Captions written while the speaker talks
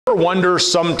wonder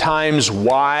sometimes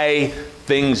why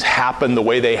things happen the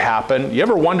way they happen? You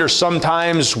ever wonder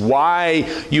sometimes why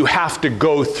you have to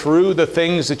go through the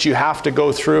things that you have to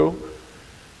go through?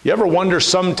 You ever wonder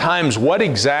sometimes what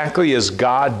exactly is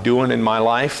God doing in my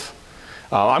life?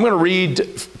 I'm going to read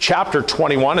chapter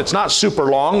 21. It's not super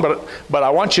long, but I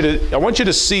want you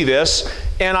to see this.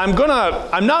 And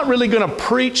I'm not really going to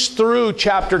preach through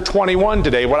chapter 21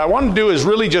 today. What I want to do is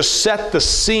really just set the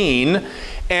scene,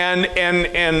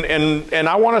 and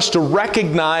I want us to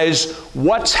recognize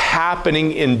what's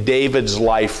happening in David's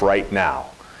life right now.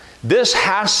 This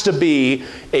has to be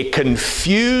a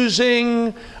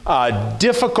confusing,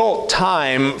 difficult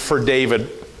time for David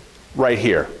right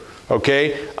here.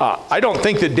 Okay? I don't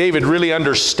think that David really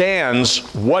understands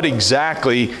what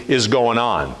exactly is going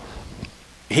on.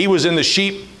 He was in the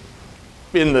sheep,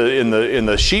 in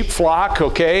the sheep flock,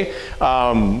 okay,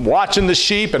 watching the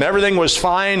sheep, and everything was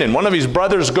fine, and one of his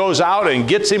brothers goes out and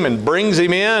gets him and brings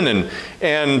him in,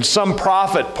 and some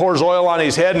prophet pours oil on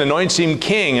his head and anoints him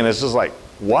king, and it's just like,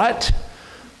 what?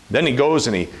 Then he goes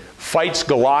and he fights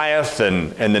Goliath,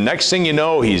 and the next thing you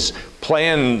know, he's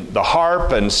playing the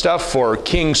harp and stuff for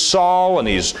King Saul, and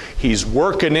he's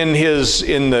working in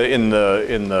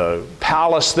the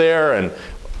palace there, and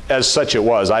as such it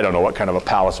was. I don't know what kind of a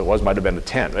palace it was. Might have been a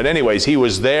tent. But anyways, he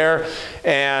was there,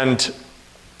 and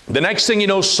the next thing you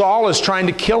know, Saul is trying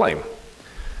to kill him.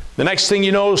 The next thing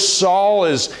you know, Saul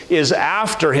is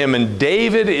after him, and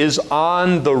David is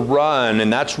on the run,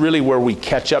 and that's really where we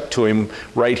catch up to him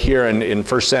right here in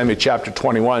 1 Samuel chapter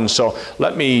 21. So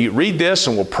let me read this,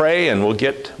 and we'll pray, and we'll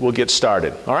get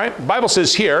started. All right? The Bible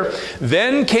says here,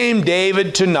 "Then came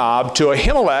David to Nob to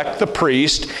Ahimelech the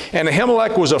priest, and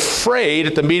Ahimelech was afraid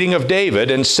at the meeting of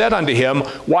David, and said unto him,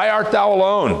 Why art thou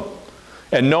alone,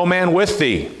 and no man with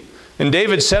thee? And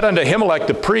David said unto Ahimelech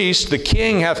the priest, The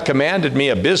king hath commanded me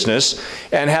a business,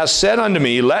 and hath said unto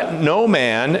me, Let no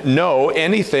man know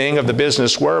anything of the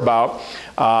business whereabout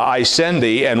I send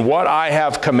thee, and what I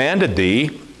have commanded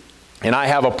thee. And I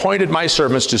have appointed my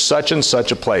servants to such and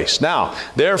such a place. Now,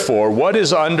 therefore, what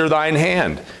is under thine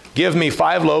hand? Give me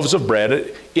 5 loaves of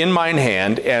bread in mine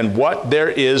hand, and what there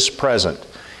is present.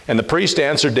 And the priest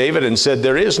answered David and said,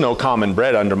 There is no common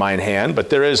bread under mine hand, but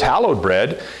there is hallowed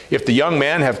bread, if the young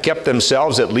men have kept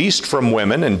themselves at least from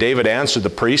women. And David answered the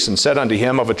priest and said unto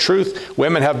him, Of a truth,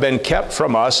 women have been kept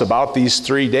from us about these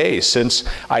 3 days, since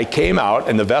I came out,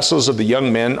 and the vessels of the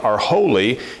young men are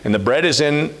holy, and the bread is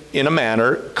in a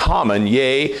manner common,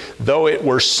 yea, though it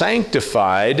were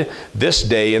sanctified this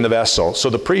day in the vessel. So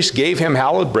the priest gave him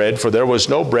hallowed bread, for there was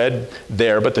no bread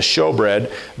there but the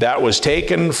showbread that was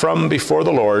taken from before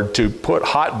the Lord, to put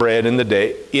hot bread in the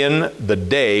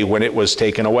day when it was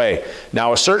taken away.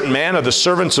 Now a certain man of the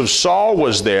servants of Saul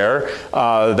was there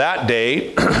that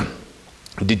day,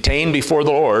 detained before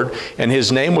the Lord, and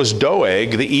his name was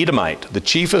Doeg the Edomite, the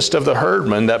chiefest of the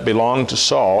herdmen that belonged to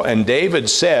Saul. And David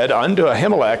said unto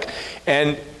Ahimelech,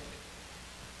 and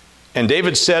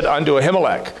David said unto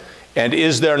Ahimelech, And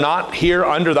is there not here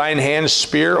under thine hand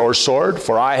spear or sword?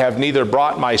 For I have neither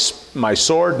brought my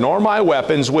sword nor my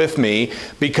weapons with me,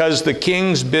 because the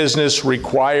king's business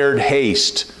required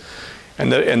haste.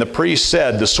 And the priest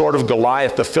said, The sword of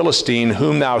Goliath the Philistine,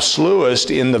 whom thou slewest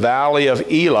in the valley of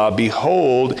Elah,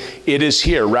 behold, it is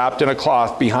here, wrapped in a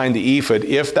cloth behind the ephod.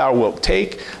 If thou wilt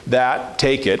take that,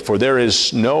 take it, for there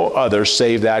is no other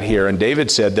save that here. And David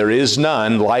said, There is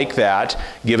none like that,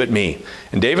 give it me.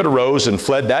 And David arose and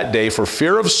fled that day for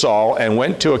fear of Saul, and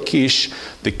went to Achish,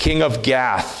 the king of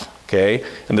Gath. Okay?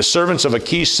 And the servants of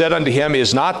Achish said unto him,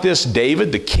 Is not this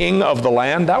David, the king of the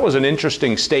land? That was an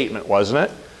interesting statement,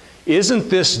 wasn't it? Isn't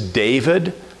this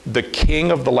David, the king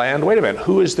of the land? Wait a minute,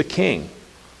 who is the king?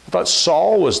 I thought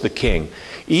Saul was the king.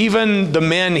 Even the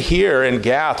men here in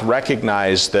Gath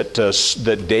recognized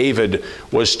that David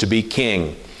was to be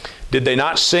king. Did they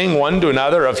not sing one to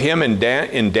another of him in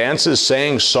dances,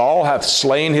 saying, Saul hath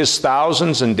slain his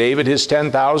thousands, and David his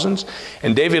 10,000s?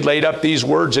 And David laid up these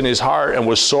words in his heart, and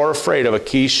was sore afraid of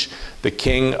Achish, the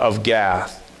king of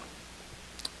Gath.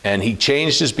 And he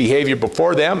changed his behavior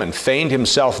before them, and feigned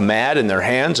himself mad in their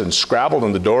hands, and scrabbled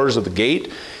on the doors of the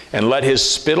gate, and let his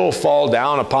spittle fall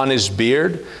down upon his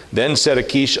beard. Then said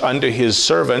Achish unto his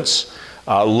servants,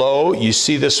 Lo, you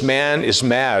see this man is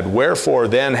mad. Wherefore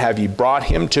then have ye brought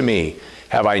him to me?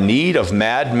 Have I need of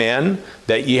mad men,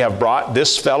 that ye have brought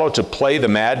this fellow to play the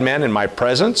madman in my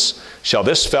presence? Shall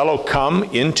this fellow come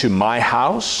into my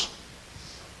house?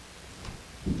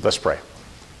 Let's pray.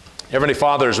 Heavenly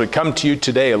Father, as we come to you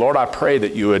today, Lord, I pray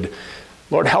that you would,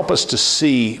 Lord, help us to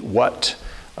see what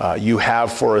you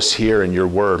have for us here in your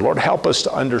word. Lord, help us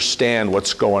to understand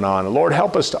what's going on. And Lord,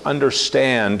 help us to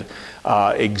understand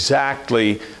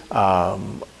exactly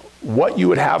what you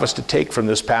would have us to take from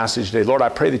this passage today. Lord, I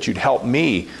pray that you'd help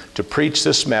me to preach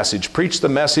this message, preach the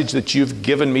message that you've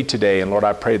given me today. And Lord,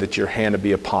 I pray that your hand would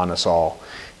be upon us all.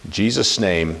 In Jesus'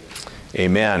 name,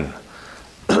 amen.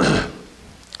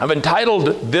 I've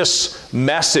entitled this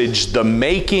message, The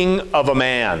Making of a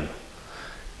Man.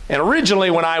 And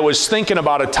originally when I was thinking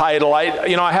about a title,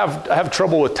 I have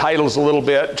trouble with titles a little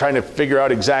bit, trying to figure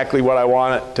out exactly what I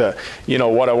want it to,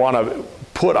 what I want to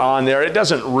put on there. It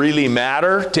doesn't really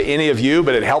matter to any of you,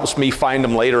 but it helps me find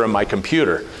them later in my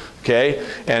computer, okay?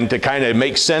 And to kind of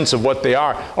make sense of what they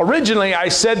are. Originally I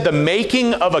said The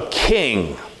Making of a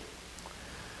King.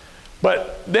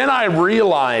 But then I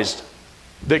realized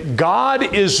that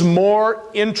God is more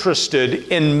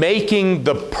interested in making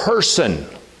the person,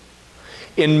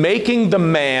 in making the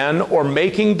man, or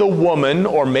making the woman,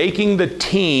 or making the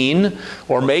teen,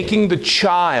 or making the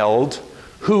child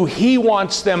who he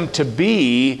wants them to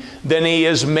be, than he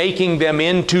is making them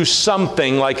into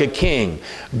something like a king.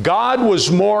 God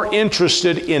was more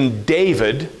interested in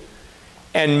David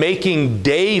and making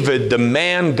David the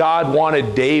man God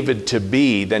wanted David to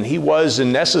be than he was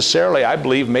in necessarily, I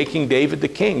believe, making David the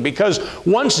king. Because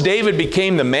once David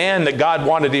became the man that God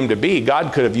wanted him to be,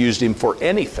 God could have used him for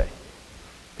anything.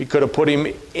 He could have put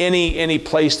him any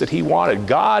place that he wanted.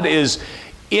 God is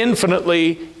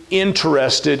infinitely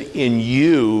interested in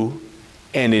you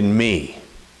and in me.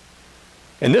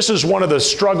 And this is one of the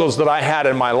struggles that I had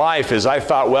in my life, is I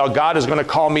thought, well, God is going to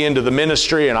call me into the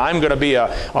ministry, and I'm going to be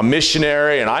a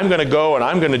missionary, and I'm going to go, and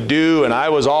I'm going to do, and I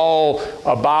was all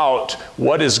about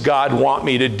what does God want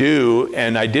me to do,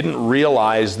 and I didn't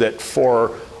realize that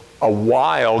for a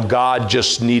while God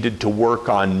just needed to work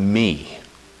on me.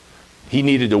 He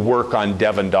needed to work on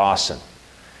Devon Dosson.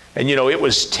 And it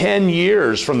was 10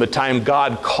 years from the time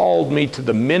God called me to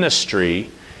the ministry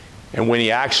and when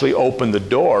he actually opened the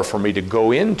door for me to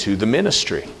go into the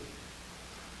ministry.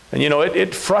 And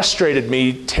it frustrated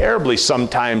me terribly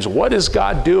sometimes. What is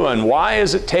God doing? Why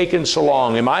is it taking so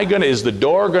long? Is the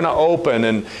door going to open?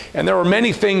 And there were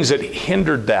many things that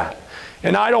hindered that.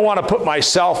 And I don't want to put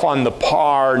myself on the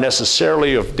par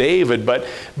necessarily of David, but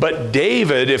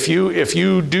David, if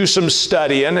you do some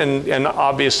studying, and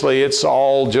obviously it's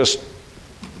all just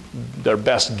their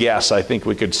best guess, I think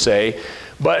we could say,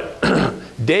 but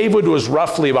David was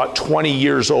roughly about 20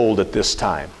 years old at this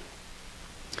time.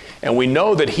 And we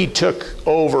know that he took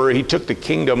the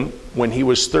kingdom when he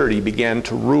was 30, began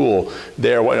to rule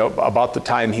there about the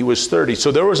time he was 30.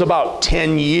 So there was about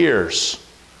 10 years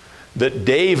that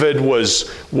David was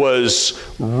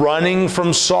running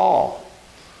from Saul,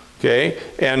 okay?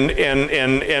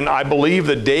 And I believe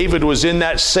that David was in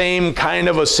that same kind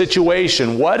of a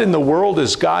situation. What in the world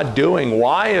is God doing?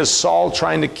 Why is Saul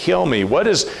trying to kill me? Where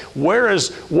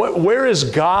is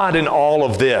God in all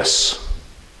of this?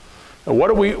 And what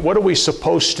are we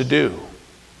supposed to do?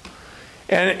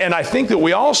 And I think that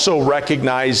we also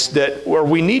recognize that, or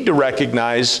we need to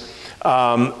recognize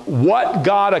what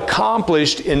God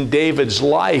accomplished in David's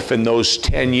life in those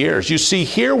 10 years. You see,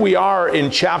 here we are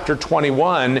in chapter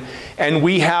 21, and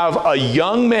we have a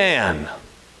young man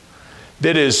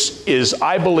that is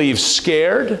I believe,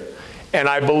 scared, and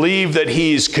I believe that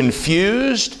he's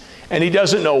confused, and he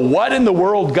doesn't know what in the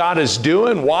world God is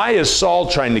doing. Why is Saul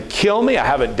trying to kill me? I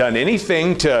haven't done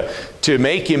anything to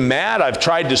make him mad. I've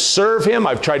tried to serve him.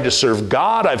 I've tried to serve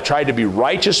God. I've tried to be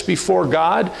righteous before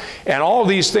God. And all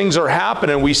these things are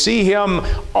happening. We see him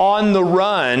on the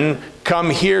run come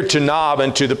here to Nob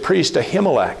and to the priest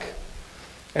Ahimelech.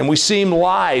 And we see him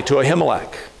lie to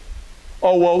Ahimelech.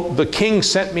 Oh, well, the king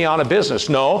sent me on a business.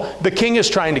 No, the king is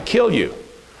trying to kill you.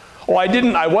 Oh,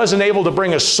 I wasn't able to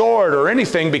bring a sword or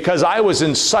anything because I was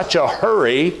in such a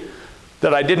hurry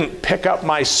that I didn't pick up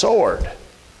my sword.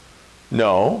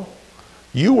 No,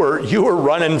 you were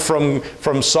running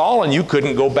from Saul, and you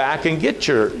couldn't go back and get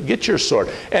your sword.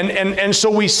 And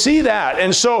so we see that.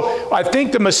 And so I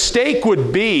think the mistake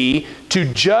would be to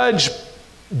judge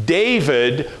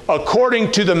David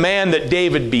according to the man that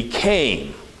David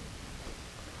became.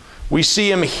 We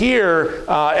see him here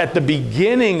at the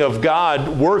beginning of God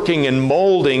working and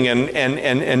molding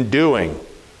and doing.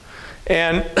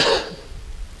 And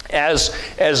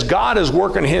as God is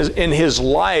working in his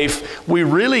life, we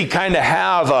really kind of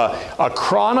have a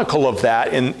chronicle of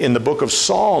that in the book of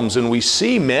Psalms. And we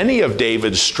see many of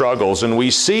David's struggles, and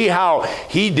we see how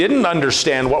he didn't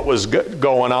understand what was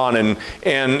going on,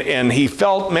 and he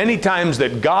felt many times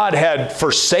that God had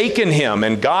forsaken him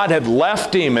and God had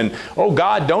left him, and oh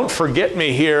God, don't forget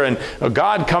me here, and oh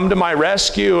God, come to my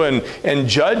rescue and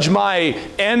judge my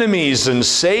enemies and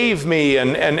save me.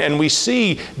 And we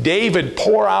see David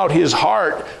pour out his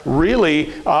heart,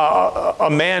 really a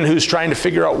man who's trying to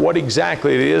figure out what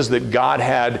exactly it is that God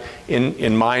had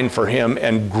in mind for him,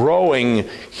 and growing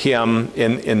him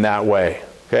in that way.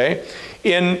 Okay?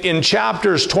 In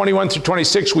chapters 21 through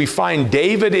 26, we find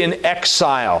David in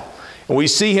exile. And we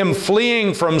see him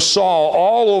fleeing from Saul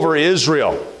all over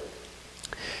Israel.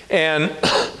 And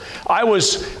I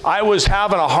was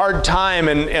having a hard time,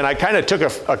 and I kind of took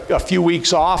a few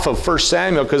weeks off of 1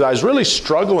 Samuel because I was really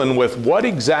struggling with what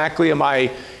exactly am I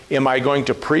going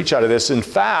to preach out of this. In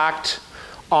fact,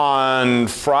 on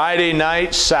Friday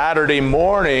night, Saturday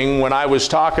morning, when I was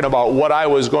talking about what I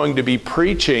was going to be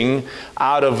preaching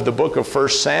out of the book of 1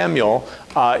 Samuel,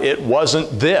 it wasn't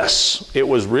this. It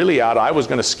was really I was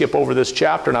going to skip over this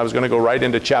chapter, and I was going to go right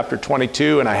into chapter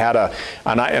 22, and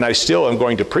I still am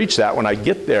going to preach that when I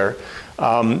get there.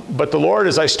 But the Lord,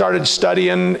 as I started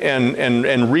studying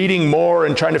and reading more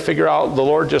and trying to figure out, the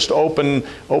Lord just opened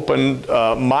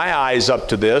my eyes up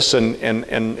to this,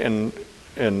 and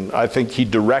I think He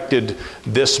directed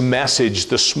this message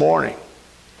this morning.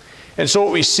 And so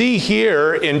what we see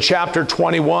here in chapter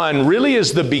 21 really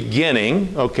is the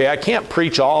beginning. Okay, I can't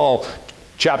preach all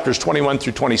chapters 21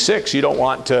 through 26. You don't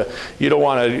want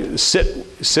to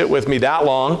sit with me that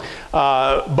long.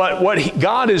 But what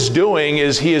God is doing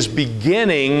is He is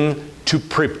beginning to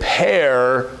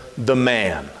prepare the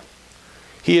man.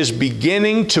 He is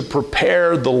beginning to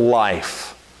prepare the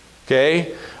life.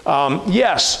 Okay.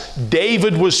 Yes,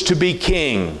 David was to be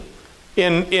king.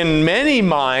 In many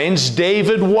minds,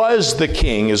 David was the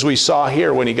king, as we saw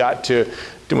here when he got to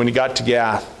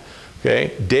Gath.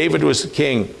 Okay, David was the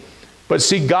king. But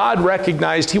see, God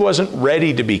recognized he wasn't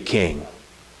ready to be king.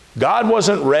 God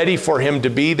wasn't ready for him to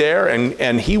be there,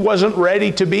 and he wasn't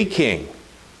ready to be king.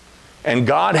 And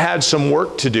God had some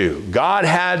work to do. God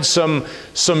had some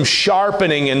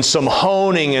sharpening and some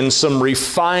honing and some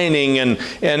refining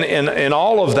and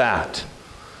all of that.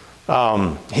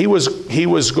 He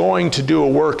was going to do a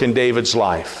work in David's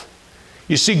life.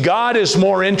 You see, God is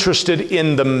more interested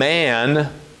in the man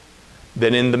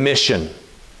than in the mission.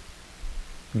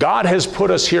 God has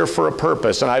put us here for a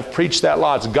purpose, and I've preached that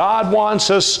lots. God wants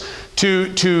us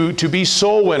to be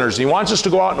soul winners. He wants us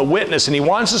to go out and witness, and He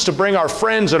wants us to bring our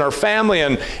friends and our family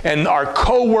and our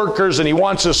co-workers, and He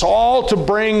wants us all to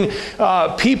bring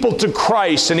people to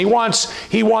Christ, and He wants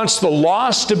the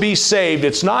lost to be saved.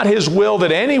 It's not His will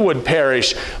that any would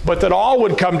perish, but that all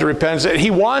would come to repentance. He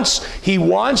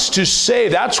wants to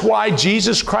save. That's why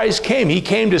Jesus Christ came. He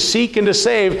came to seek and to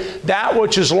save that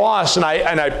which is lost. And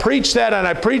I preach that,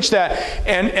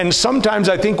 and sometimes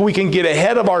I think we can get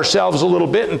ahead of ourselves a little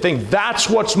bit and think that's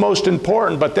what's most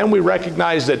important, but then we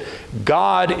recognize that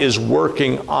God is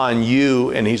working on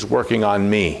you and He's working on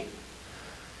me.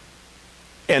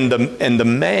 And the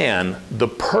man, the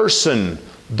person,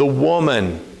 the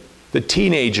woman, the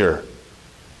teenager,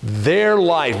 their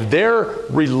life, their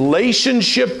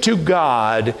relationship to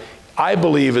God, I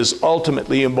believe, is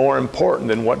ultimately more important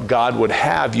than what God would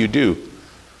have you do.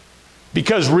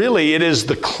 Because really it is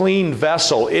the clean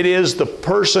vessel. It is the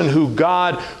person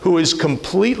who is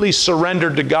completely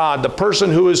surrendered to God, the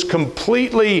person who is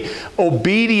completely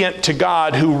obedient to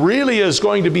God, who really is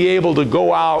going to be able to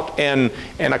go out and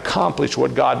accomplish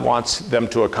what God wants them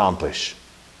to accomplish.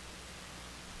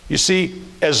 You see,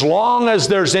 as long as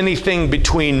there's anything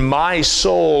between my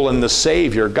soul and the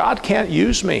Savior, God can't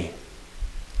use me.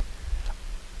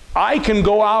 I can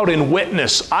go out and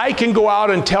witness. I can go out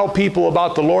and tell people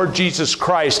about the Lord Jesus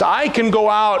Christ. I can go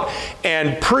out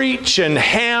and preach and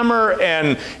hammer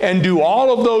and do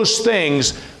all of those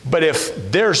things. But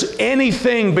if there's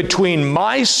anything between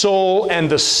my soul and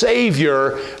the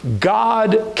Savior,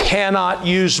 God cannot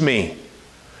use me.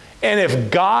 And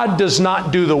if God does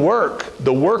not do the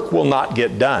work will not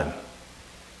get done.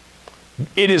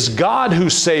 It is God who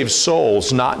saves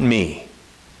souls, not me.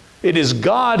 It is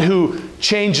God who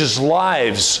changes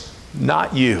lives,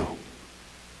 not you.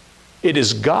 It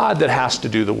is God that has to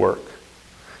do the work.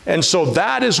 And so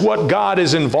that is what God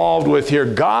is involved with here.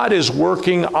 God is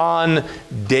working on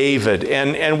David.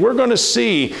 And we're going to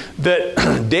see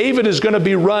that David is going to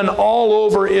be run all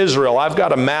over Israel. I've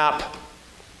got a map.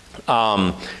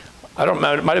 I I don't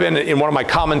know, it might have been in one of my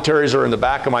commentaries or in the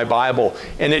back of my Bible,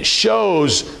 and it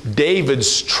shows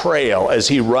David's trail as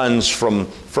he runs from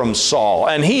Saul.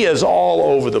 And he is all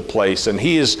over the place, and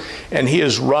he is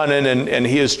running, and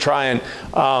he is trying.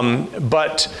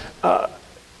 But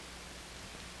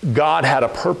God had a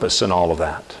purpose in all of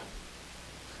that.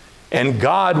 And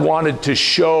God wanted to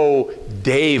show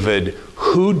David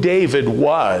who David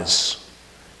was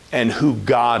and who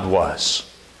God was.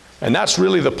 And that's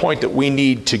really the point that we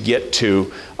need to get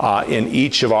to in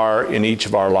each of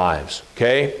our lives.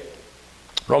 Okay?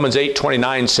 Romans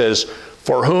 8:29 says,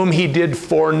 "For whom he did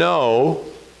foreknow,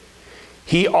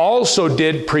 he also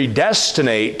did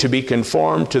predestinate to be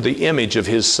conformed to the image of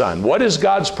his Son." What is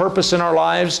God's purpose in our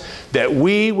lives? That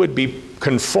we would be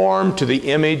conformed to the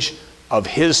image of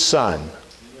his Son.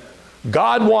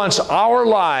 God wants our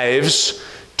lives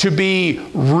to be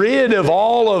rid of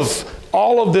all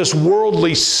of this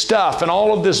worldly stuff and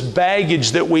all of this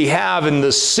baggage that we have and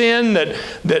the sin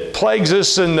that plagues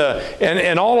us and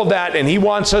all of that. And he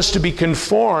wants us to be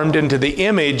conformed into the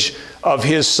image of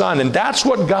his Son. And that's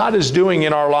what God is doing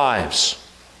in our lives.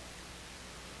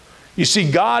 You see,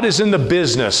 God is in the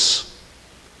business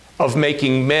of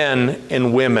making men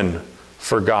and women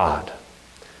for God.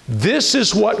 This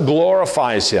is what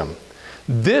glorifies him.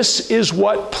 This is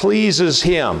what pleases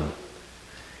him.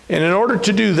 And in order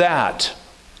to do that,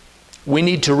 we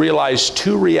need to realize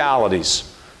two realities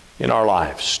in our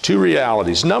lives. Two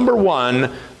realities. Number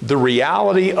one, the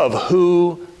reality of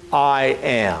who I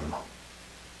am.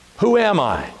 Who am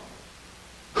I?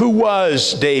 Who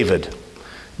was David?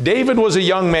 David was a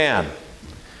young man.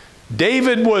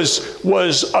 David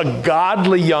was a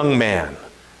godly young man.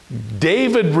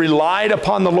 David relied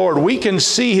upon the Lord. We can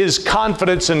see his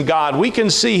confidence in God. We can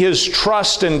see his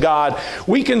trust in God.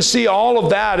 We can see all of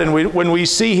that, and when we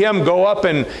see him go up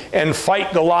and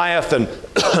fight Goliath, and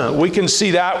we can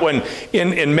see that when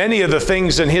in many of the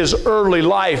things in his early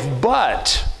life.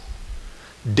 But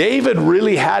David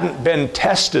really hadn't been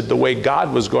tested the way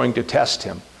God was going to test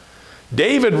him.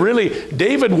 David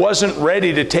wasn't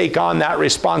ready to take on that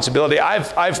responsibility.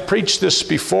 I've preached this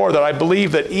before, that I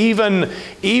believe that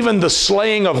even the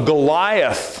slaying of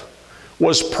Goliath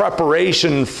was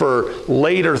preparation for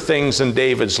later things in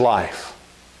David's life.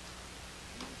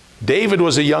 David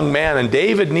was a young man, and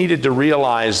David needed to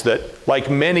realize that, like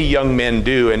many young men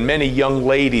do and many young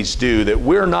ladies do, that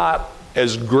we're not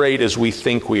as great as we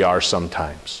think we are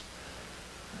sometimes.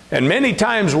 And many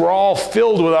times we're all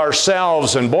filled with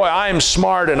ourselves, and boy, I'm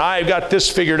smart, and I've got this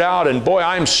figured out, and boy,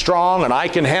 I'm strong, and I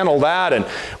can handle that, and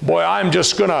boy, I'm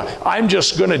just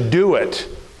gonna do it,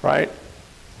 right?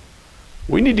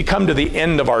 We need to come to the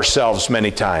end of ourselves many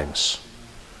times.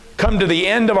 Come to the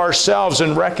end of ourselves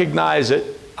and recognize that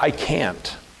I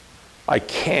can't.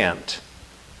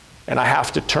 And I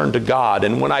have to turn to God.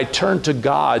 And when I turn to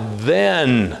God,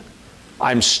 then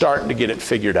I'm starting to get it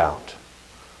figured out.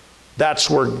 That's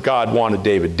where God wanted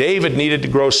David. David needed to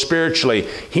grow spiritually.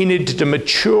 He needed to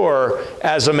mature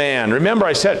as a man. Remember,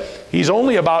 I said he's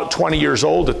only about 20 years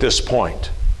old at this point.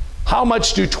 How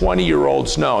much do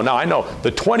 20-year-olds know? Now, I know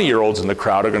the 20-year-olds in the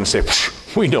crowd are going to say,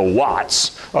 we know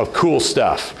lots of cool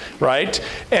stuff, right?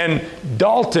 And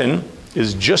Dalton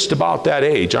is just about that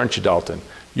age, aren't you, Dalton?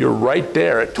 You're right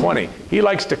there at 20. He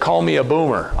likes to call me a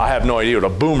boomer. I have no idea what a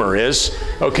boomer is,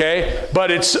 okay? But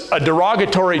it's a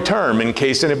derogatory term in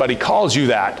case anybody calls you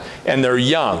that and they're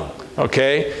young,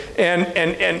 okay?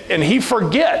 And he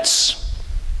forgets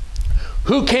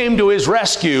who came to his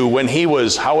rescue when he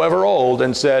was however old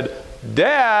and said,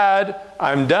 Dad,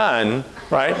 I'm done,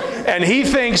 right? And he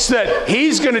thinks that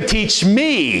he's going to teach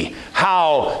me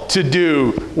how to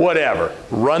do whatever.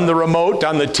 Run the remote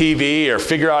on the TV, or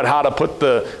figure out how to put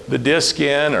the disc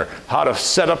in, or how to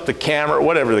set up the camera,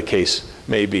 whatever the case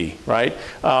may be, right?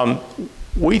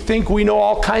 We think we know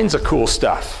all kinds of cool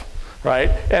stuff,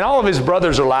 right? And all of his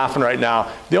brothers are laughing right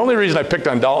now. The only reason I picked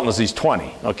on Dalton is he's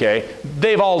 20, okay?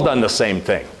 They've all done the same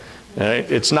thing.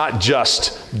 Right? It's not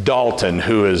just Dalton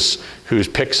who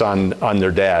picks on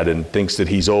their dad and thinks that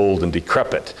he's old and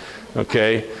decrepit,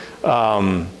 okay?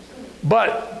 But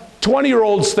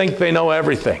 20-year-olds think they know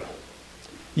everything.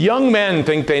 Young men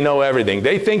think they know everything.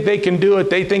 They think they can do it.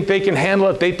 They think they can handle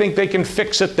it. They think they can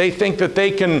fix it. They think that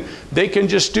they can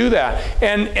just do that.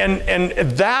 And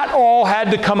that all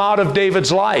had to come out of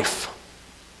David's life.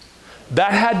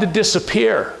 That had to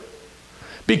disappear.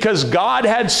 Because God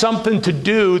had something to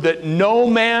do that no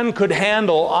man could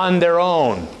handle on their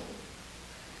own.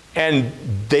 And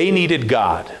they needed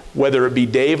God, whether it be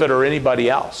David or anybody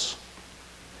else.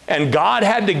 And God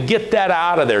had to get that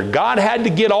out of there. God had to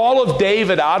get all of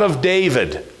David out of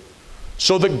David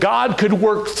so that God could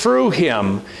work through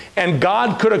him and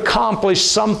God could accomplish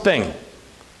something.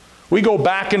 We go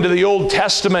back into the Old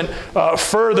Testament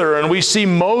further, and we see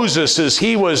Moses as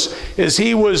he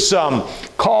was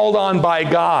called on by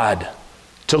God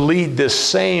to lead this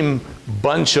same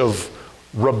bunch of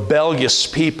rebellious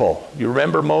people. You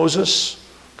remember Moses?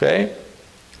 Okay?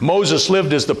 Moses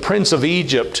lived as the prince of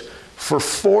Egypt for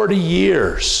 40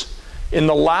 years in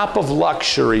the lap of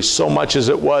luxury, so much as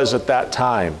it was at that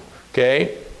time.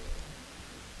 Okay?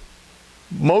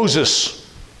 Moses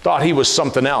thought he was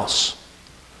something else.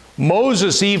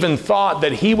 Moses even thought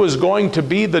that he was going to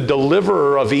be the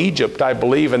deliverer of Egypt, I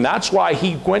believe, and that's why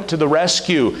he went to the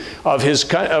rescue of his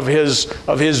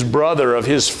brother, of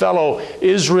his fellow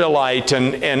Israelite,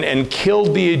 and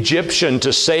killed the Egyptian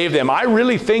to save them. I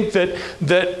really think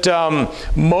that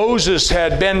Moses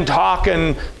had been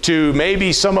talking to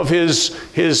maybe some of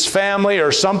his family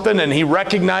or something, and he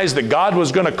recognized that God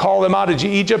was going to call them out of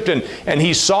Egypt, and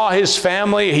he saw his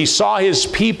family, he saw his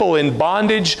people in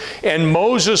bondage, and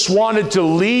Moses wanted to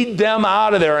lead them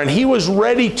out of there, and he was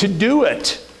ready to do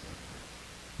it.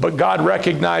 But God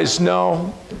recognized,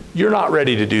 no, you're not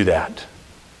ready to do that.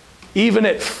 Even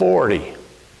at 40,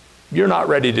 you're not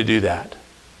ready to do that.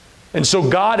 And so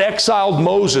God exiled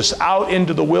Moses out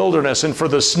into the wilderness, and for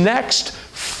this next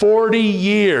 40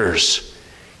 years,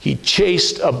 he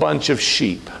chased a bunch of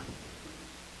sheep,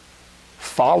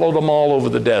 followed them all over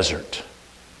the desert,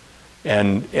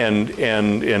 and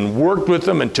worked with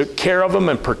them and took care of them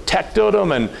and protected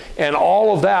them and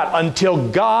all of that until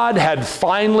God had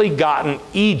finally gotten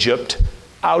Egypt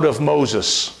out of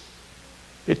Moses.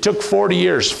 It took 40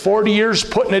 years. 40 years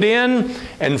putting it in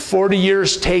and 40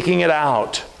 years taking it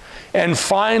out. And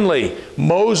finally,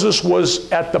 Moses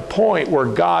was at the point where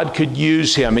God could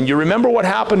use him. And you remember what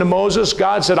happened to Moses?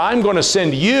 God said, I'm going to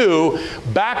send you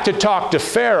back to talk to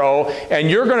Pharaoh, and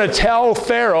you're going to tell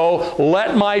Pharaoh,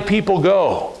 let my people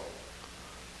go.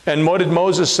 And what did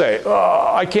Moses say?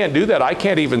 I can't do that. I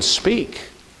can't even speak.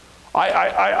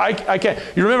 I can't.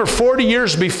 You remember 40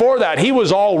 years before that, he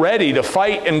was all ready to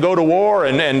fight and go to war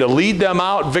and to lead them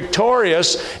out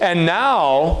victorious. And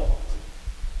now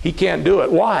he can't do it.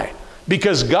 Why?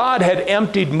 Because God had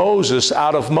emptied Moses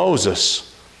out of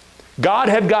Moses. God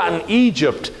had gotten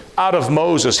Egypt out of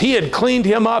Moses. He had cleaned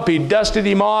him up, he dusted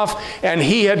him off, and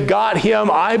he had got him,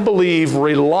 I believe,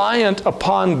 reliant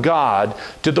upon God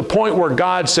to the point where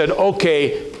God said,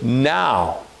 okay,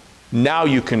 now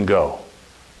you can go.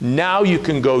 Now you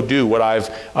can go do what I've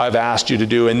asked you to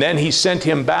do. And then he sent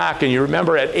him back. And you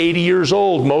remember at 80 years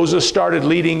old, Moses started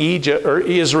leading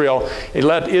Israel. He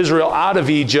led Israel out of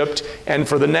Egypt. And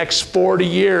for the next 40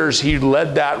 years, he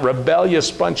led that rebellious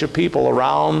bunch of people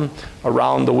around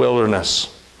the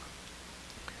wilderness.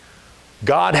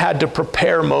 God had to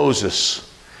prepare Moses.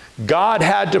 God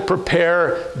had to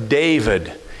prepare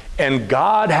David. And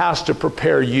God has to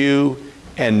prepare you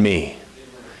and me.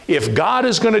 If God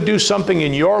is going to do something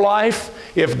in your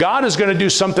life, if God is going to do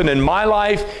something in my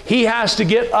life, he has to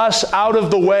get us out of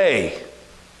the way.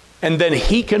 And then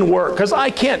he can work. Because I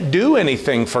can't do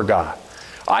anything for God.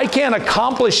 I can't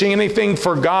accomplish anything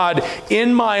for God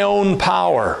in my own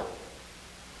power.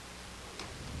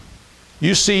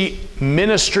 You see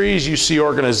ministries, you see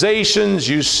organizations,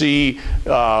 you see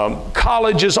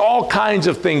colleges, all kinds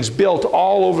of things built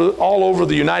all over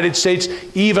the United States,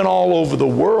 even all over the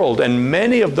world. And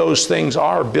many of those things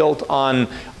are built on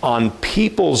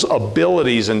people's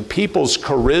abilities and people's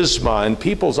charisma and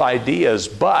people's ideas.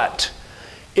 But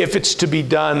if it's to be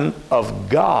done of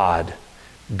God,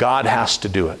 God has to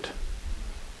do it.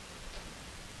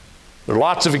 There are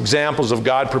lots of examples of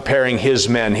God preparing his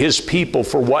men, his people,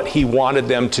 for what he wanted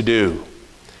them to do.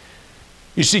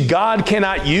 You see, God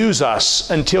cannot use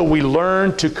us until we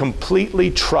learn to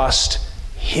completely trust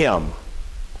him.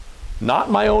 Not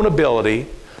my own ability,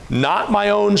 not my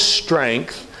own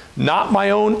strength, not my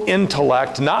own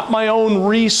intellect, not my own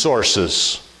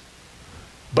resources,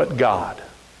 but God.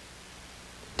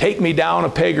 Take me down a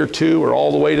peg or two or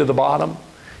all the way to the bottom.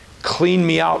 Clean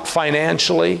me out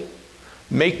financially.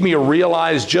 Make me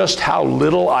realize just how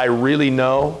little I really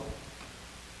know.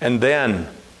 And then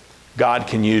God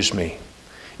can use me.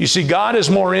 You see, God is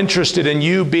more interested in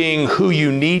you being who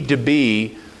you need to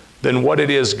be than what it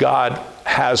is God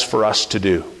has for us to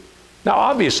do. Now,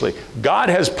 obviously, God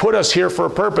has put us here for a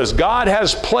purpose. God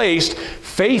has placed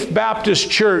Faith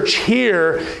Baptist Church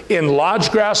here in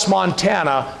Lodgegrass,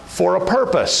 Montana for a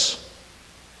purpose.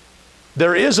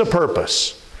 There is a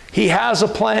purpose. He has a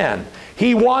plan.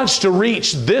 He wants to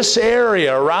reach this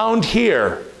area around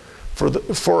here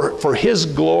for his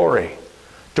glory,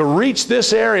 to reach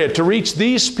this area, to reach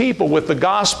these people with the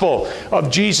gospel of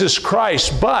Jesus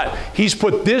Christ. But He's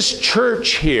put this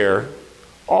church here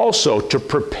also to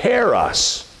prepare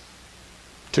us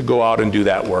to go out and do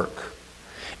that work.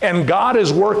 And God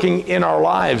is working in our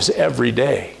lives every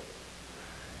day.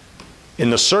 In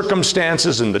the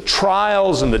circumstances and the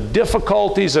trials and the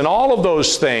difficulties and all of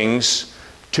those things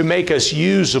to make us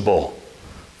usable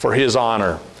for His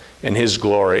honor and His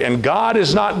glory. And God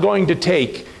is not going to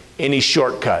take any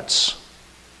shortcuts.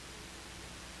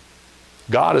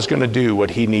 God is going to do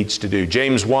what He needs to do.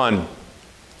 James 1,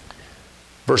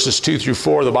 verses 2 through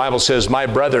 4, the Bible says, "My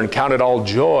brethren, count it all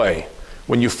joy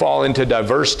when you fall into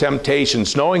diverse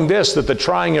temptations, knowing this, that the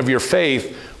trying of your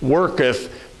faith worketh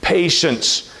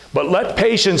patience. But let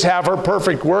patience have her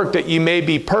perfect work, that ye may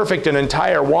be perfect and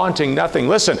entire, wanting nothing."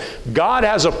 Listen, God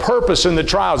has a purpose in the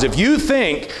trials. If you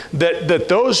think that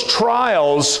those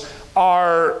trials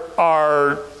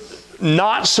are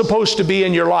not supposed to be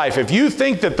in your life, if you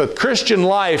think that the Christian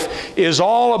life is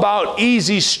all about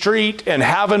easy street and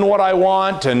having what I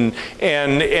want and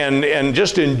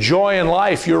just enjoying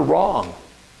life, you're wrong.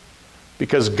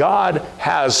 Because God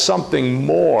has something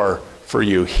more for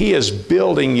you. He is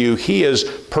building you. He is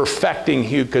perfecting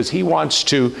you because He wants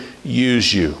to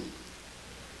use you.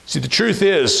 See, the truth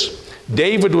is,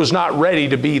 David was not ready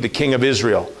to be the king of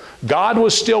Israel. God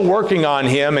was still working on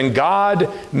him, and God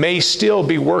may still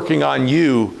be working on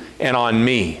you and on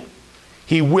me.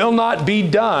 He will not be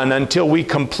done until we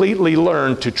completely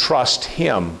learn to trust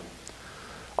Him,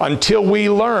 until we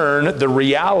learn the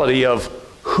reality of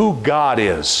who God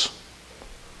is.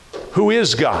 Who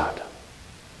is God?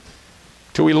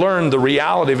 Till we learn the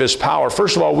reality of His power.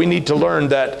 First of all, we need to learn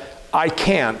that I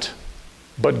can't,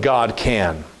 but God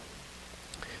can.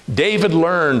 David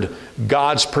learned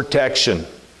God's protection.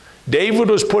 David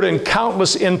was put in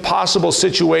countless impossible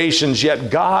situations,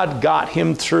 yet God got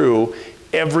him through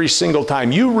every single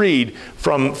time. You read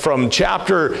from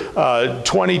chapter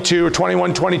 22 or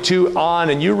 21, 22 on,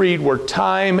 and you read where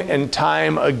time and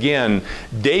time again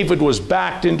David was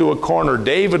backed into a corner.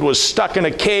 David was stuck in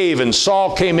a cave, and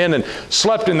Saul came in and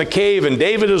slept in the cave, and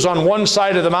David was on one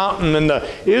side of the mountain, and the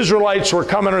Israelites were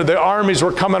coming, or the armies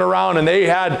were coming around, and they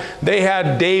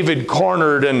had David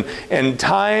cornered, and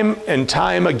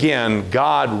time again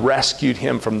God rescued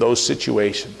him from those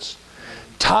situations.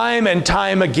 Time and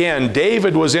time again,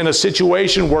 David was in a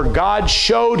situation where God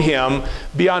showed him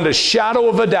beyond a shadow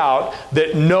of a doubt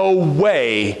that no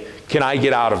way can I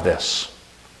get out of this.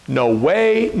 No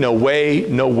way, no way,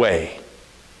 no way.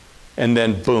 And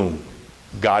then boom,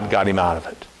 God got him out of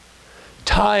it.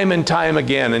 Time and time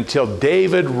again until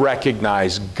David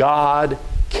recognized God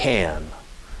can.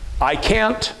 I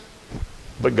can't,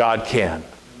 but God can.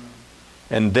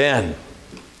 And then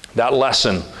that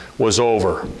lesson was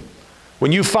over.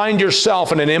 When you find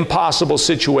yourself in an impossible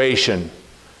situation,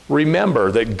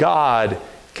 remember that God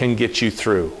can get you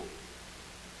through.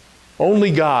 Only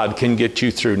God can get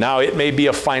you through. Now, it may be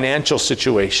a financial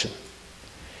situation.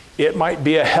 It might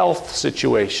be a health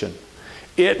situation.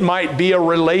 It might be a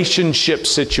relationship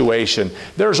situation.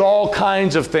 There's all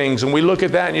kinds of things, and we look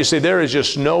at that and you say, there is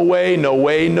just no way, no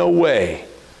way, no way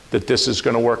that this is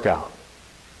going to work out.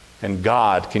 And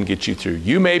God can get you through.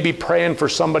 You may be praying for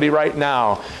somebody right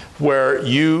now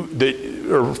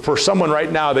or for someone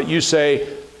right now that you say,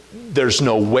 there's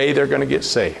no way they're going to get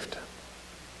saved.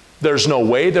 There's no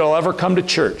way they'll ever come to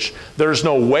church. There's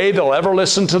no way they'll ever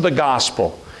listen to the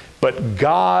gospel. But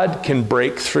God can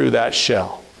break through that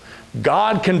shell.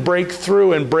 God can break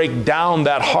through and break down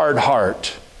that hard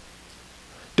heart.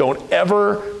 Don't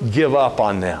ever give up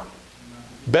on them.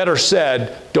 Better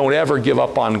said, don't ever give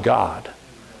up on God.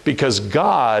 Because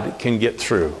God can get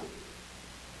through.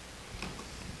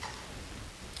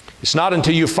 It's not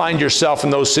until you find yourself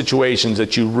in those situations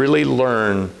that you really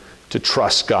learn to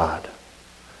trust God.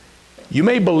 You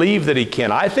may believe that He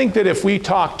can. I think that if we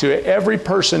talk to every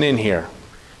person in here,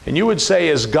 and you would say,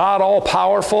 is God all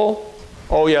powerful?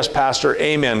 Oh yes, Pastor,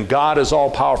 amen. God is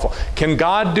all powerful. Can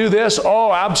God do this?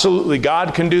 Oh, absolutely,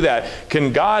 God can do that.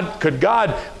 Could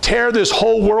God tear this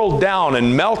whole world down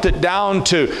and melt it down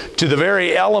to the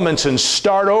very elements and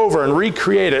start over and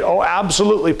recreate it? Oh,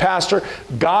 absolutely, Pastor,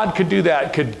 God could do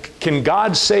that. Can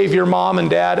God save your mom and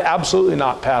dad? Absolutely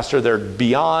not, Pastor. They're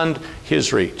beyond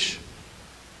His reach.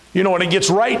 You know, when it gets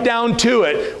right down to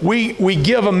it, we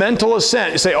give a mental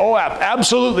assent. You say, oh,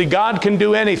 absolutely, God can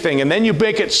do anything. And then you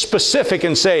make it specific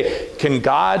and say, can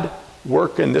God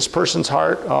work in this person's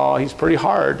heart? Oh, he's pretty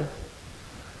hard.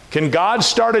 Can God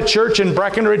start a church in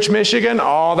Breckenridge, Michigan?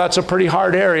 Oh, that's a pretty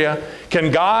hard area.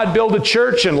 Can God build a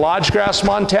church in Lodge Grass,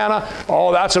 Montana?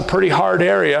 Oh, that's a pretty hard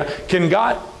area. Can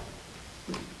God?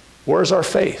 Where's our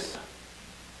faith?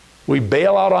 We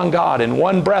bail out on God. In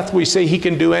one breath we say He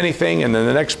can do anything, and then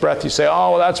the next breath you say,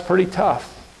 oh, well, that's pretty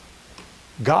tough.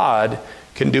 God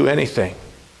can do anything.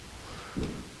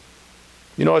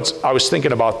 You know, I was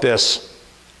thinking about this,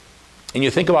 and you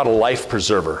think about a life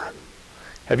preserver.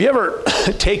 Have you ever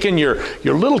taken your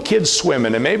little kids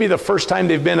swimming, and maybe the first time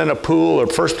they've been in a pool or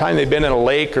first time they've been in a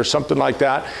lake or something like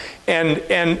that, and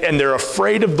they're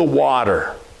afraid of the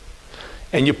water,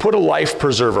 and you put a life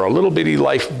preserver, a little bitty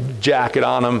life jacket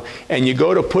on them, and you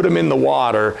go to put them in the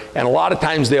water, and a lot of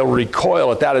times they'll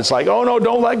recoil at that. It's like, oh no,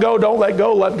 don't let go, don't let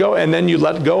go, let go, and then you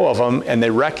let go of them, and they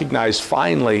recognize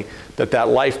finally that that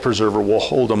life preserver will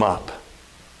hold them up.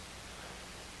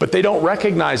 But they don't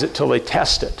recognize it till they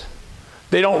test it.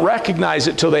 They don't recognize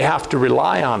it till they have to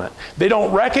rely on it. They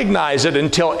don't recognize it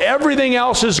until everything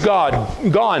else is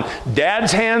gone.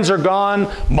 Dad's hands are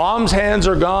gone. Mom's hands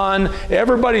are gone.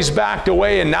 Everybody's backed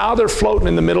away, and now they're floating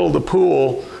in the middle of the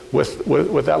pool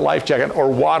with that life jacket, or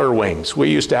water wings.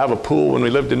 We used to have a pool when we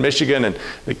lived in Michigan, and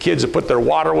the kids would put their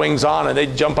water wings on, and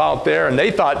they'd jump out there, and they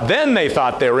thought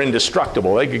they were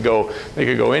indestructible. They could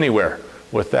go anywhere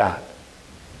with that.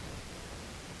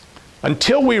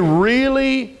 Until we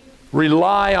really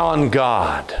rely on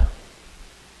God,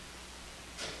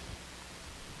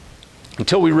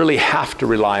 until we really have to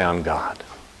rely on God,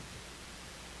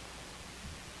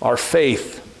 our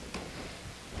faith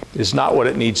is not what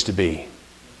it needs to be.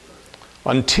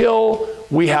 Until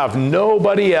we have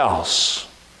nobody else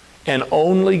and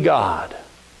only God,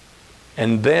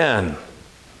 and then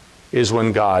is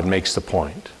when God makes the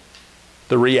point,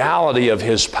 the reality of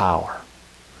His power.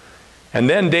 And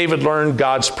then David learned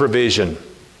God's provision.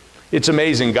 It's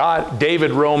amazing.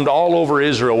 David roamed all over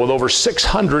Israel with over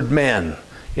 600 men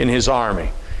in his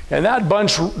army. And that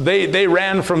bunch, they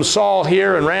ran from Saul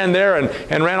here and ran there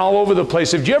and ran all over the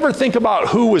place. Did you ever think about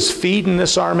who was feeding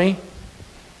this army?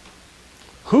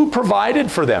 Who provided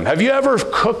for them? Have you ever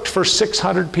cooked for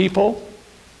 600 people?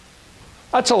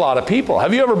 That's a lot of people.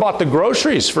 Have you ever bought the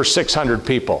groceries for 600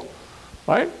 people?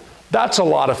 Right? That's a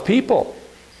lot of people.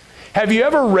 Have you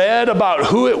ever read about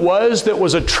who it was that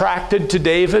was attracted to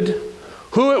David?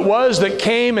 Who it was that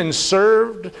came and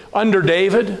served under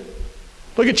David?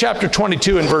 Look at chapter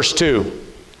 22 and verse 2.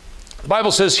 The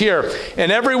Bible says here,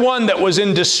 and everyone that was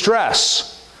in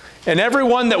distress, and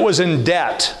everyone that was in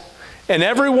debt, and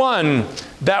everyone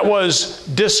that was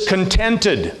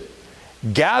discontented,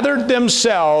 gathered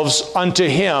themselves unto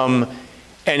him,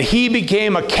 and he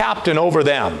became a captain over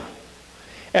them.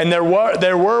 And there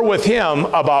were with him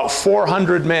about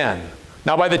 400 men.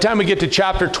 Now, by the time we get to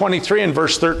chapter 23 and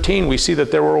verse 13, we see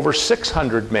that there were over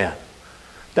 600 men.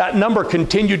 That number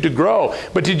continued to grow.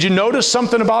 But did you notice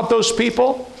something about those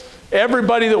people?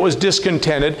 Everybody that was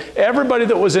discontented, everybody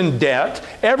that was in debt,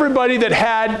 everybody that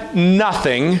had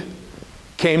nothing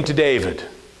came to David.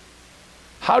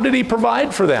 How did he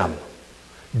provide for them?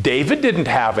 David didn't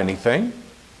have anything.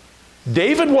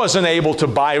 David wasn't able to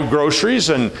buy groceries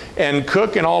and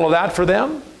cook and all of that for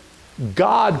them.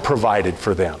 God provided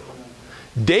for them.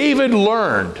 David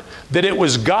learned that it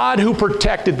was God who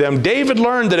protected them. David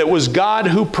learned that it was God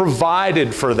who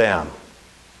provided for them.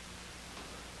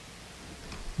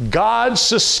 God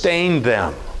sustained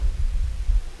them.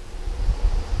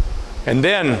 And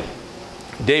then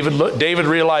David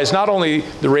realized not only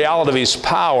the reality of his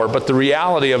power, but the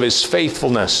reality of his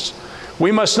faithfulness.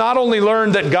 We must not only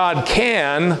learn that God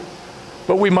can,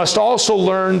 but we must also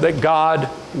learn that God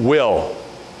will.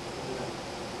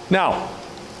 Now,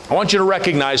 I want you to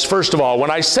recognize, first of all, when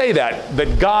I say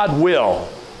that God will,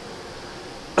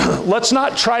 let's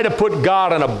not try to put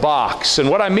God in a box. And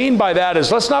what I mean by that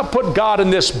is, let's not put God in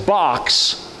this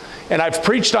box, and I've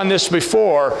preached on this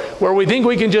before, where we think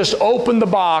we can just open the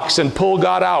box and pull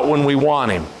God out when we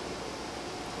want Him.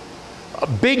 A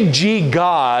big G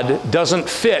God doesn't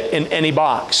fit in any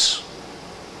box.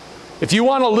 If you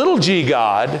want a little g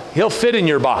God, He'll fit in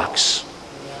your box.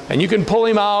 And you can pull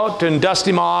Him out and dust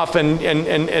Him off and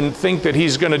think that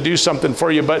He's going to do something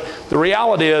for you. But the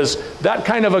reality is, that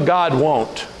kind of a God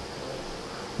won't.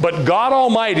 But God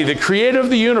Almighty, the creator of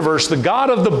the universe, the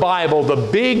God of the Bible, the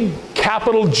big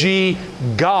capital G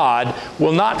God,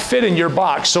 will not fit in your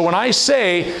box. So when I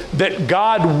say that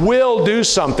God will do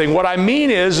something, what I mean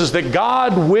is that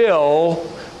God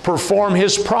will perform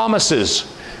His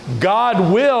promises.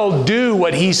 God will do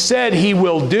what He said He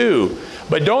will do.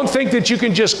 But don't think that you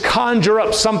can just conjure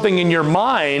up something in your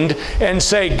mind and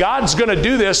say, God's going to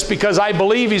do this because I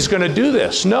believe He's going to do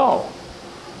this. No.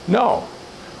 No.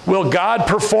 Will God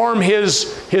perform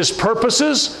His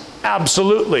purposes?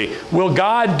 Absolutely. Will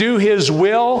God do His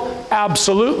will?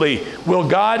 Absolutely. Will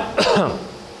God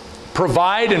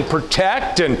provide and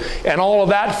protect and all of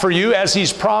that for you as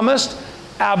He's promised?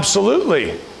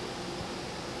 Absolutely.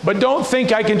 But don't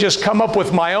think I can just come up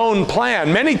with my own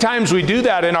plan. Many times we do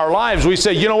that in our lives. We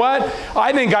say, you know what?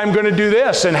 I think I'm going to do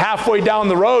this. And halfway down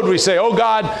the road we say, oh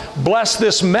God, bless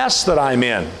this mess that I'm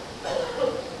in.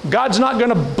 God's not going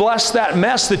to bless that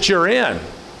mess that you're in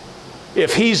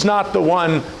if He's not the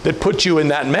one that put you in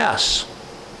that mess.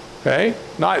 Okay?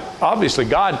 Not, obviously,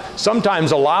 God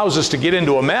sometimes allows us to get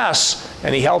into a mess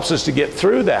and He helps us to get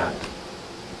through that.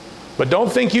 But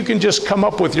don't think you can just come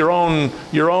up with your own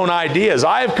ideas.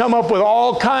 I have come up with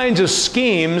all kinds of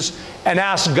schemes and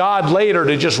asked God later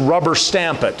to just rubber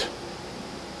stamp it.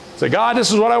 Say, God,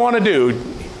 this is what I want to do.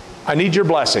 I need your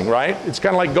blessing, right? It's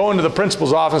kind of like going to the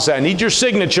principal's office and say, I need your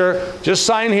signature. Just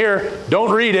sign here.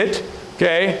 Don't read it.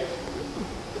 Okay?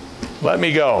 Let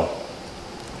me go.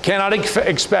 Cannot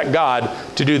expect God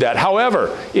to do that.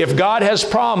 However, if God has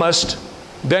promised,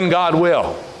 then God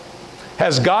will.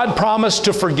 Has God promised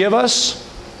to forgive us?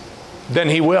 Then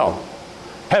He will.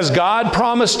 Has God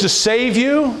promised to save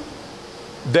you?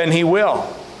 Then He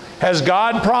will. Has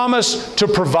God promised to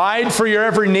provide for your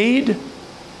every need?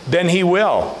 Then He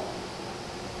will.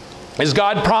 Has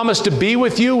God promised to be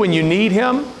with you when you need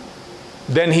Him?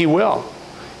 Then He will.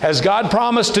 Has God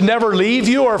promised to never leave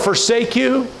you or forsake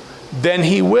you? Then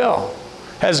He will.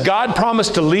 Has God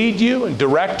promised to lead you and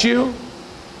direct you?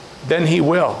 Then He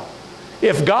will.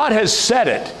 If God has said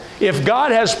it, if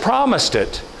God has promised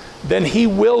it, then He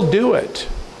will do it.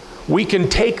 We can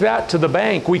take that to the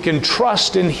bank. We can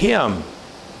trust in Him.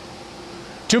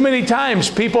 Too many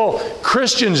times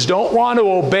Christians don't want to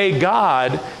obey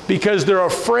God because they're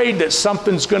afraid that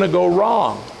something's going to go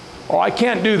wrong. Oh, I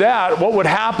can't do that. What would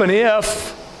happen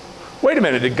if... Wait a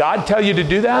minute, did God tell you to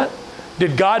do that?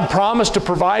 Did God promise to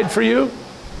provide for you?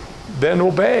 Then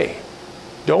obey.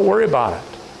 Don't worry about it.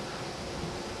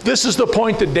 This is the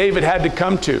point that David had to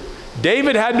come to.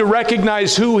 David had to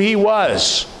recognize who he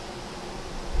was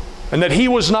and that he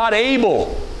was not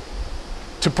able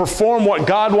to perform what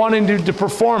God wanted him to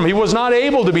perform. He was not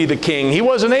able to be the king. He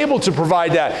wasn't able to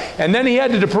provide that. And then he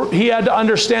had to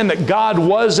understand that God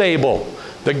was able,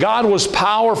 that God was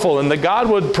powerful, and that God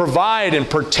would provide and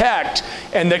protect,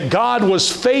 and that God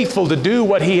was faithful to do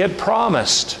what He had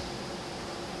promised.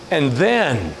 And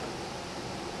then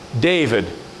David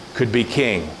could be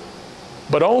king.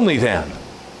 But only then.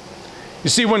 You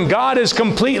see, when God has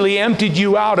completely emptied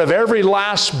you out of every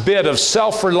last bit of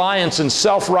self-reliance and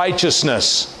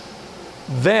self-righteousness,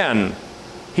 then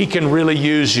He can really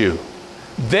use you.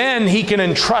 Then He can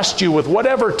entrust you with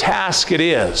whatever task it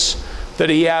is that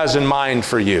He has in mind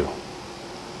for you.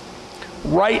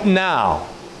 Right now,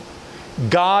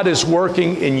 God is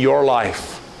working in your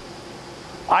life.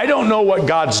 I don't know what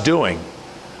God's doing.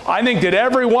 I think that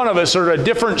every one of us are at a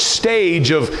different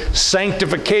stage of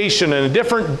sanctification and a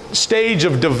different stage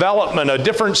of development, a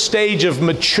different stage of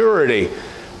maturity.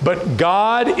 But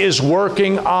God is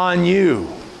working on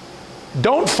you.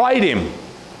 Don't fight Him.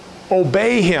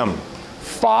 Obey Him.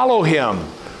 Follow Him.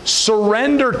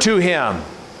 Surrender to Him.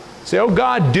 Say, oh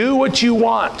God, do what you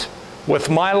want with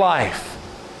my life.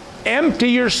 Empty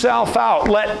yourself out.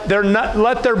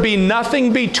 Let there be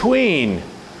nothing between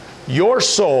your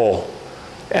soul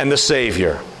and the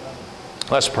Savior.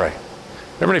 Let's pray.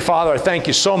 Heavenly Father, I thank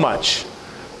you so much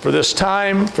for this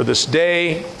time, for this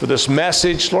day, for this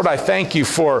message. Lord, I thank you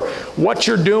for what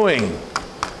you're doing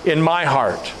in my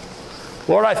heart.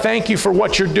 Lord, I thank you for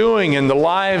what you're doing in the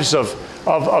lives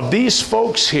of these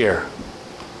folks here.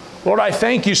 Lord, I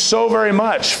thank you so very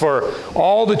much for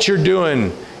all that you're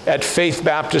doing at Faith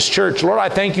Baptist Church. Lord, I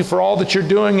thank you for all that you're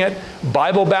doing at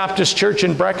Bible Baptist Church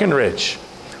in Breckenridge.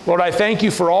 Lord, I thank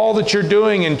you for all that you're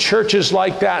doing in churches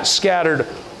like that scattered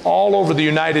all over the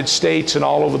United States and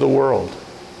all over the world.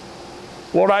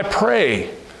 Lord, I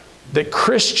pray that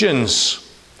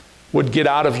Christians would get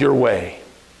out of your way.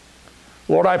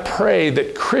 Lord, I pray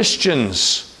that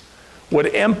Christians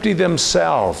would empty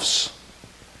themselves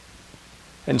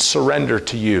and surrender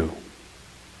to you.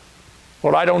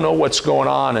 Lord, I don't know what's going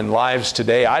on in lives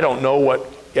today. I don't know what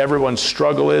everyone's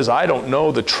struggle is. I don't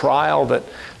know the trial that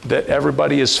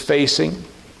everybody is facing,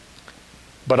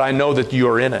 but I know that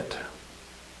you're in it.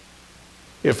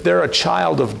 If they're a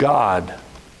child of God,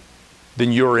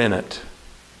 then you're in it.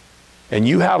 And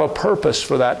you have a purpose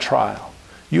for that trial.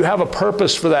 You have a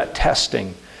purpose for that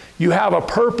testing. You have a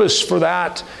purpose for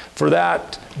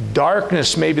that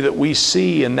darkness maybe that we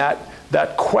see, and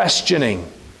that questioning,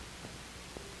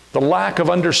 the lack of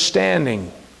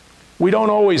understanding. We don't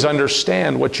always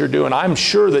understand what you're doing. I'm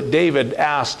sure that David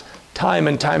asked time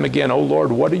and time again, oh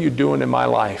Lord, what are you doing in my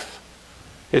life?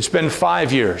 It's been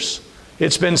 5 years.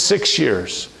 It's been 6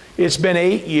 years. It's been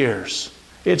 8 years.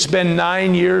 It's been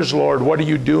 9 years, Lord. What are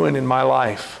you doing in my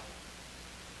life?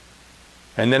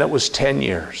 And then it was 10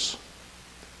 years.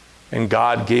 And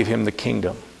God gave him the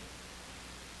kingdom.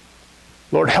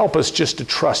 Lord, help us just to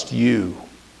trust you.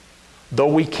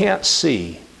 Though we can't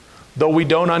see, though we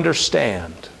don't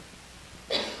understand,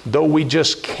 though we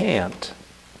just can't,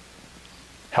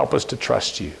 help us to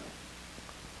trust you.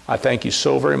 I thank you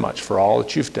so very much for all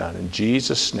that you've done. In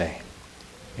Jesus' name,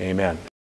 amen.